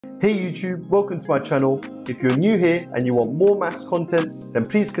Hey YouTube, welcome to my channel. If you're new here and you want more maths content, then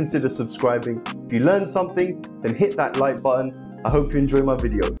please consider subscribing. If you learned something, then hit that like button. I hope you enjoy my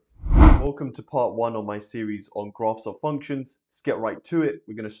video. Welcome to part 1 of my series on graphs of functions. Let's get right to it.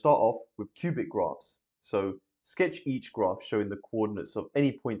 We're going to start off with cubic graphs. So sketch each graph showing the coordinates of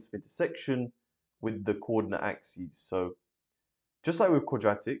any points of intersection with the coordinate axes. So just like with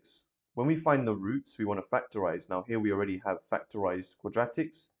quadratics, when we find the roots, we want to factorize. Now here we already have factorized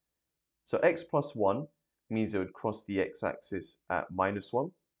quadratics. So x plus 1 means it would cross the x-axis at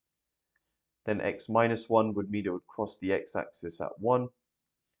 -1. Then x minus 1 would mean it would cross the x-axis at 1.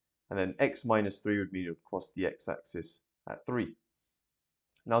 And then x minus 3 would mean it would cross the x-axis at 3.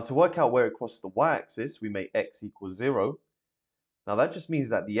 Now to work out where it crosses the y-axis, we make x equals 0. Now that just means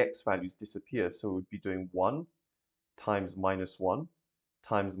that the x values disappear. So we would be doing 1 times -1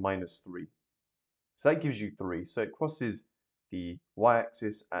 times -3. So that gives you 3. So it crosses the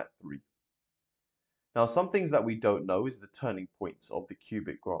y-axis at 3. Now, some things that we don't know is the turning points of the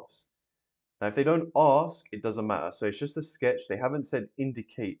cubic graphs. Now, if they don't ask, it doesn't matter. So it's just a sketch. They haven't said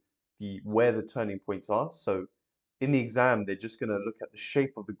indicate where the turning points are. So in the exam, they're just going to look at the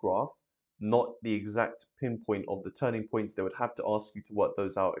shape of the graph, not the exact pinpoint of the turning points. They would have to ask you to work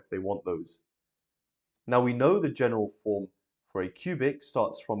those out if they want those. Now, we know the general form for a cubic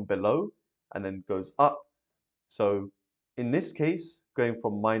starts from below and then goes up. So in this case, going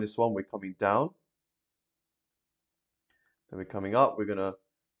from -1, we're coming down. Then we're coming up, we're going to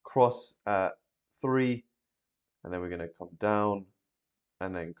cross at 3, and then we're going to come down,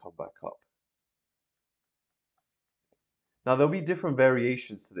 and then come back up. Now there'll be different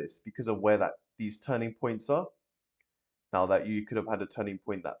variations to this because of where these turning points are. Now that you could have had a turning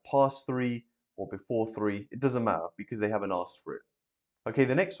point that passed 3 or before 3, it doesn't matter because they haven't asked for it. Okay,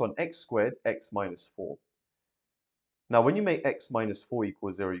 the next one, x squared, x minus 4. Now when you make x minus 4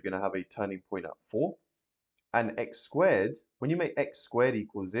 equals 0, you're going to have a turning point at 4. And x squared, when you make x squared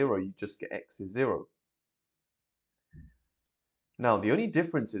equals 0, you just get x is 0. Now, the only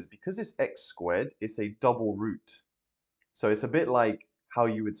difference is because it's x squared, it's a double root. So it's a bit like how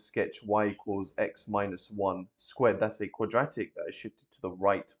you would sketch y equals x minus 1 squared. That's a quadratic that is shifted to the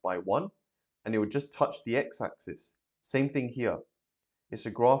right by 1, and it would just touch the x-axis. Same thing here. It's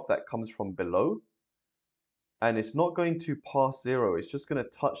a graph that comes from below, and it's not going to pass 0. It's just going to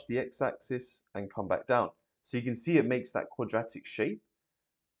touch the x-axis and come back down. So you can see it makes that quadratic shape,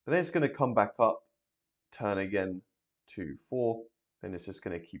 but then it's going to come back up, turn again to 4, then it's just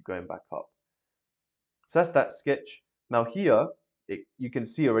going to keep going back up. So that's that sketch. Now here, you can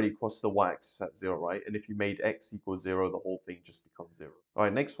see already cross the y-axis at 0, right? And if you made x equals 0, the whole thing just becomes 0. All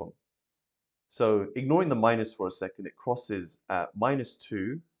right, next one. So ignoring the minus for a second, it crosses at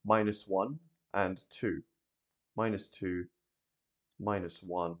 -2, -1, and 2. -2,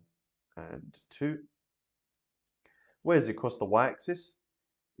 -1, and 2. Where does it cross the y-axis?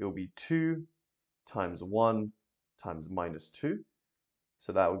 It will be 2 times 1 times -2.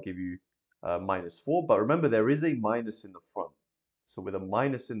 So that will give you -4. But remember, there is a minus in the front. So with a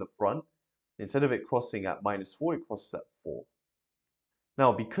minus in the front, instead of it crossing at -4, it crosses at 4.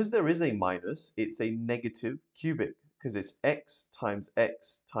 Now, because there is a minus, it's a negative cubic because it's x times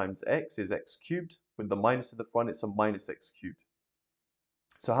x times x is x cubed. With the minus in the front, it's a minus x cubed.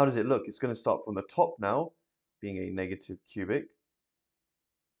 So how does it look? It's going to start from the top now, being a negative cubic.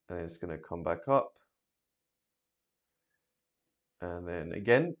 And it's going to come back up. And then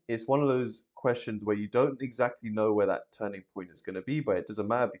again, it's one of those questions where you don't exactly know where that turning point is going to be, but it doesn't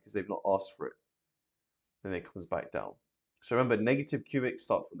matter because they've not asked for it. Then it comes back down. So remember, negative cubics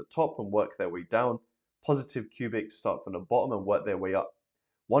start from the top and work their way down. Positive cubics start from the bottom and work their way up.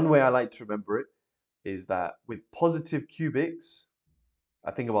 One way I like to remember it is that with positive cubics, I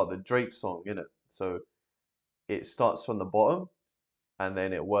think about the Drake song, innit? So it starts from the bottom and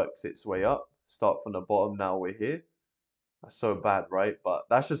then it works its way up. Start from the bottom, now we're here. That's so bad, right? But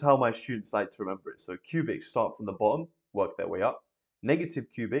that's just how my students like to remember it. So cubics start from the bottom, work their way up. Negative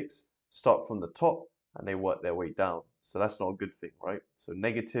cubics start from the top and they work their way down. So that's not a good thing, right? So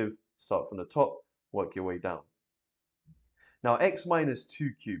negative, start from the top, work your way down. Now x minus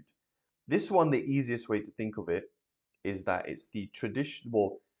 2 cubed. This one, the easiest way to think of it is that it's the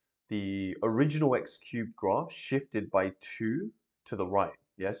the original x cubed graph shifted by 2 to the right.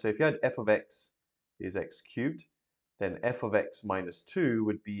 Yeah, so if you had f of x is x cubed, then f of x minus 2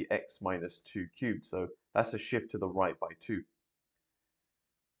 would be x minus 2 cubed. So that's a shift to the right by 2.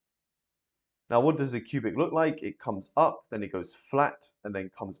 Now, what does a cubic look like? It comes up, then it goes flat, and then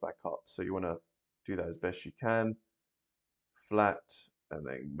comes back up. So you want to do that as best you can. Flat, and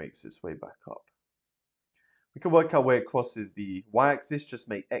then makes its way back up. We can work out where it crosses the y-axis. Just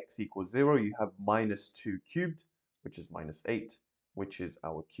make x equals 0. You have minus 2 cubed, which is minus 8, which is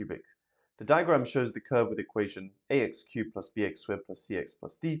our cubic. The diagram shows the curve with equation ax cubed plus bx squared plus cx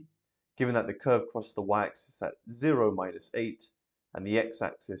plus d. Given that the curve crosses the y-axis at 0, minus 8, and the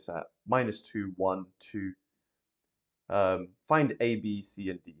x-axis at minus 2, 1, 2, find a, b, c,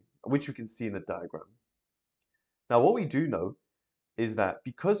 and d, which we can see in the diagram. Now, what we do know is that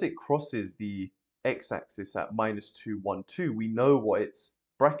because it crosses the x-axis at minus 2, 1, 2, we know what its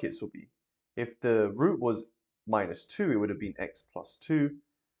brackets will be. If the root was minus 2, it would have been x plus 2,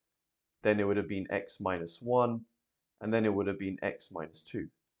 then it would have been x minus 1, and then it would have been x minus 2.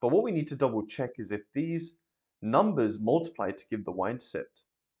 But what we need to double check is if these numbers multiply to give the y-intercept.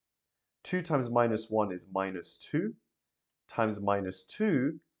 2 times minus 1 is minus 2, times minus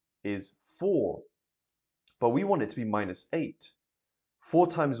 2 is 4, but we want it to be minus 8. 4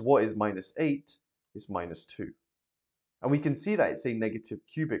 times what is minus 8 is minus 2. And we can see that it's a negative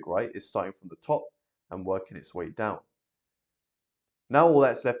cubic, right? It's starting from the top and working its way down. Now all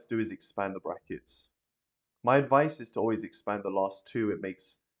that's left to do is expand the brackets. My advice is to always expand the last two. It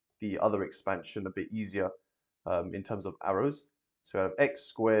makes the other expansion a bit easier in terms of arrows. So I have x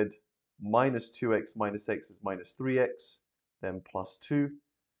squared minus 2x minus x is minus 3x, then plus 2.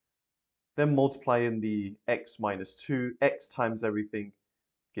 Then multiply in the x minus 2, x times everything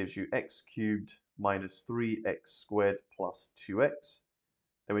gives you x cubed minus 3x squared plus 2x.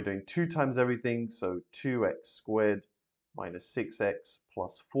 Then we're doing 2 times everything, so 2x squared minus 6x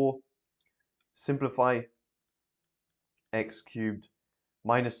plus 4. Simplify, x cubed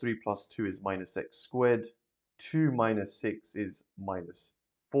minus 3 plus 2 is minus x squared. 2 minus 6 is minus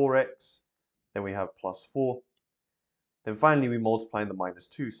 4x. Then we have plus 4. Then finally we multiply in the minus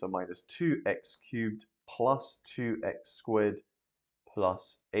 2, so minus 2x cubed plus 2x squared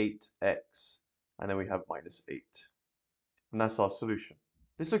plus 8x, and then we have minus 8. And that's our solution.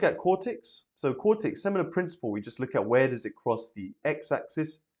 Let's look at Quartic. So Quartic, similar principle, we just look at where does it cross the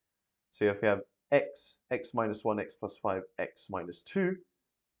x-axis. So if we have x, x minus 1, x plus 5, x minus 2.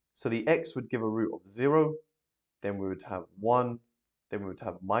 So the x would give a root of 0, then we would have 1, then we would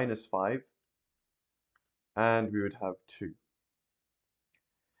have minus 5, and we would have 2.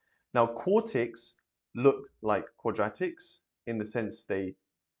 Now quartics look like quadratics in the sense they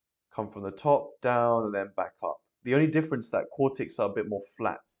come from the top, down, and then back up. The only difference is that quartics are a bit more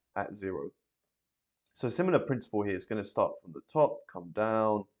flat at 0. So a similar principle here is going to start from the top, come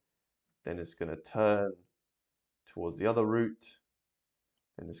down, then it's going to turn towards the other root,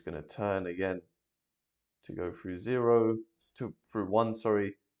 then it's going to turn again to go through 0, through 1,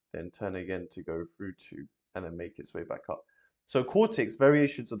 sorry, then turn again to go through 2, and then make its way back up. So quartics,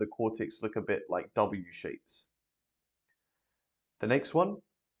 variations of the quartics look a bit like W shapes. The next one,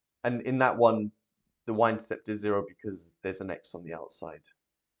 and in that one, the y-intercept is 0 because there's an x on the outside.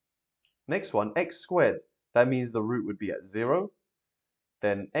 Next one, x squared. That means the root would be at 0.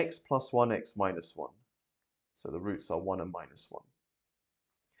 Then x plus 1, x minus 1. So the roots are 1 and minus 1.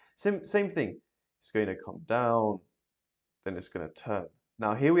 Same thing. It's going to come down, then it's going to turn.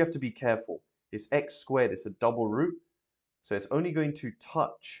 Now here we have to be careful. It's x squared, it's a double root. So it's only going to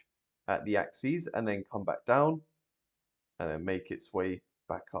touch at the axes and then come back down and then make its way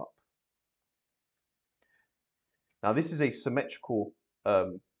back up. Now this is a symmetrical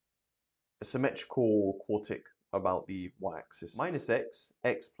quartic about the y-axis. Minus x,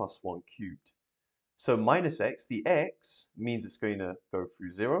 x plus 1 cubed. So minus x, the x means it's going to go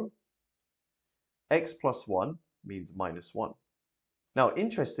through 0. X plus 1 means minus 1. Now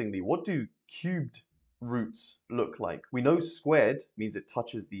interestingly, what do cubed roots look like? We know squared means it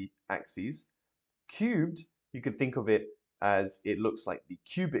touches the axes. Cubed, you could think of it as it looks like the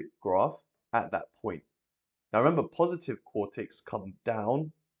cubic graph at that point. Now remember, positive quartics come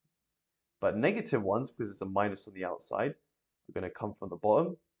down, but negative ones, because it's a minus on the outside, are going to come from the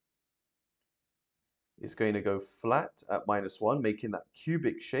bottom. It's going to go flat at minus 1, making that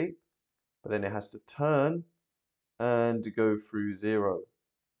cubic shape, but then it has to turn and go through 0.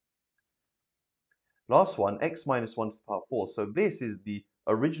 Last one, x minus 1 to the power 4. So this is the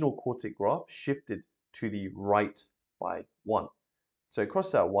original quartic graph shifted to the right by 1. So it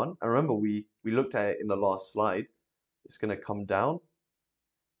crosses out 1. And remember, we looked at it in the last slide. It's going to come down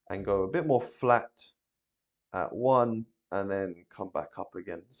and go a bit more flat at 1 and then come back up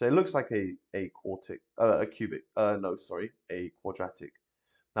again. So it looks like a quadratic.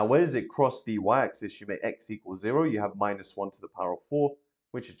 Now, where does it cross the y-axis? You make x equals 0. You have minus 1 to the power of 4,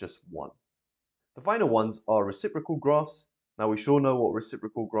 which is just 1. The final ones are reciprocal graphs. Now, we sure know what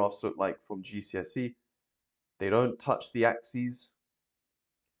reciprocal graphs look like from GCSE. They don't touch the axes,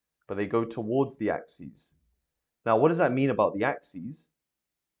 but they go towards the axes. Now, what does that mean about the axes?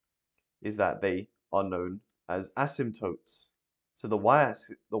 Is that they are known as asymptotes. So the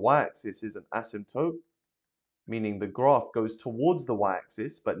y-axis is an asymptote, meaning the graph goes towards the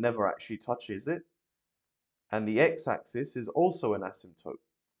y-axis but never actually touches it. And the x-axis is also an asymptote.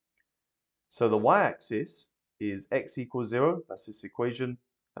 So the y-axis is x equals 0, that's this equation,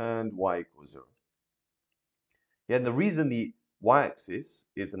 and y equals 0. Yeah, and the reason the y-axis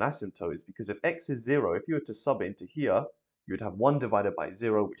is an asymptote is because if x is 0, if you were to sub it into here, you would have 1 divided by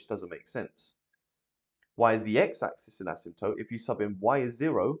 0, which doesn't make sense. Why is the x-axis an asymptote? If you sub in y is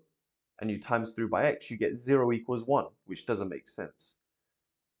 0, and you times through by x, you get 0 equals 1, which doesn't make sense.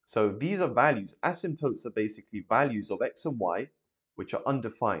 So these are values. Asymptotes are basically values of x and y, which are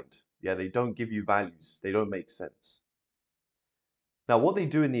undefined. Yeah, they don't give you values. They don't make sense. Now, what they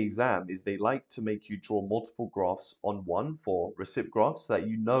do in the exam is they like to make you draw multiple graphs on one for recip graphs so that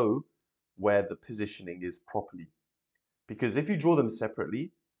you know where the positioning is properly. Because if you draw them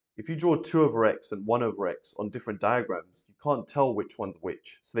separately, if you draw 2 over x and 1 over x on different diagrams, you can't tell which one's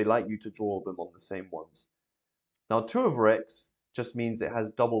which. So they like you to draw them on the same ones. Now, 2 over x just means it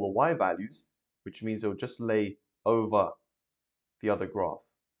has double the y values, which means it will just lay over the other graph.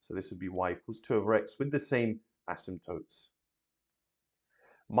 So this would be y equals 2 over x with the same asymptotes.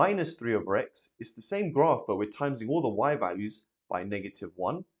 Minus 3 over x is the same graph, but we're timesing all the y values by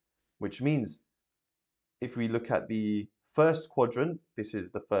 -1, which means if we look at the first quadrant, this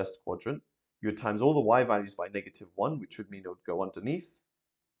is the first quadrant, you would times all the y values by -1, which would mean it would go underneath.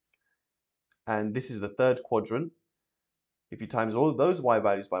 And this is the third quadrant. If you times all of those y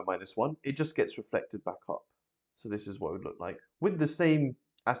values by -1, it just gets reflected back up. So this is what it would look like with the same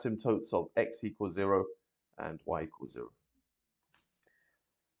asymptotes of x equals 0 and y equals 0.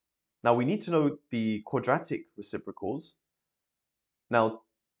 Now we need to know the quadratic reciprocals. Now,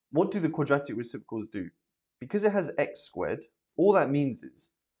 what do the quadratic reciprocals do? Because it has x squared, all that means is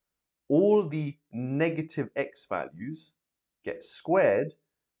all the negative x values get squared,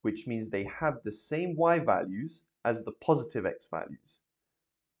 which means they have the same y values as the positive x values.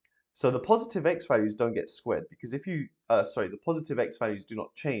 So the positive x values don't get squared because if you, the positive x values do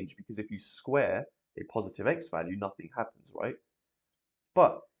not change because if you square a positive x value, nothing happens, right?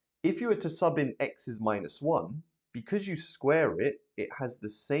 But if you were to sub in x is -1, because you square it, it has the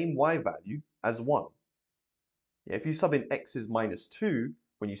same y value as 1. Yeah, if you sub in x is -2,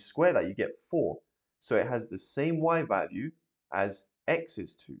 when you square that, you get 4. So it has the same y value as x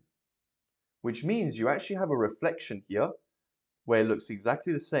is 2, which means you actually have a reflection here where it looks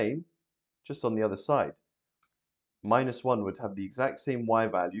exactly the same, just on the other side. -1 would have the exact same y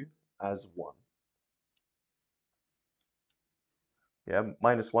value as 1. Yeah,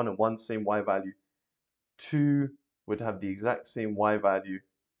 -1 and 1, same y value. 2 would have the exact same y value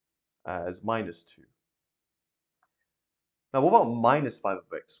as -2. Now, what about -5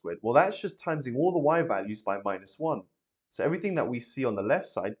 over x squared? Well, that's just timesing all the y values by -1. So everything that we see on the left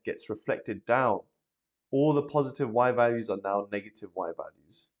side gets reflected down. All the positive y values are now negative y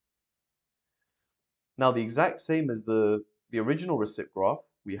values. Now, the exact same as the original recip graph,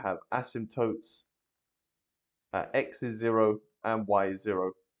 we have asymptotes. X is 0 and y is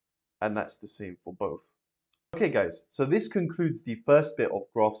 0, and that's the same for both. Okay guys, so this concludes the first bit of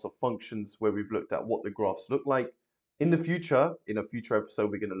graphs of functions where we've looked at what the graphs look like. In a future episode,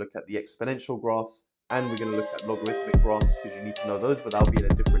 we're going to look at the exponential graphs and we're going to look at logarithmic graphs because you need to know those, but that'll be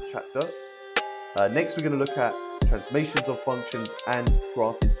in a different chapter. Next, we're going to look at transformations of functions and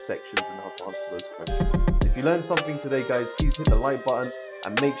graph intersections and how to answer those questions. If you learned something today, guys, please hit the like button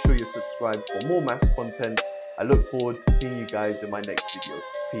and make sure you're subscribed for more maths content. I look forward to seeing you guys in my next video.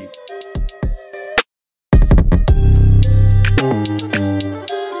 Peace.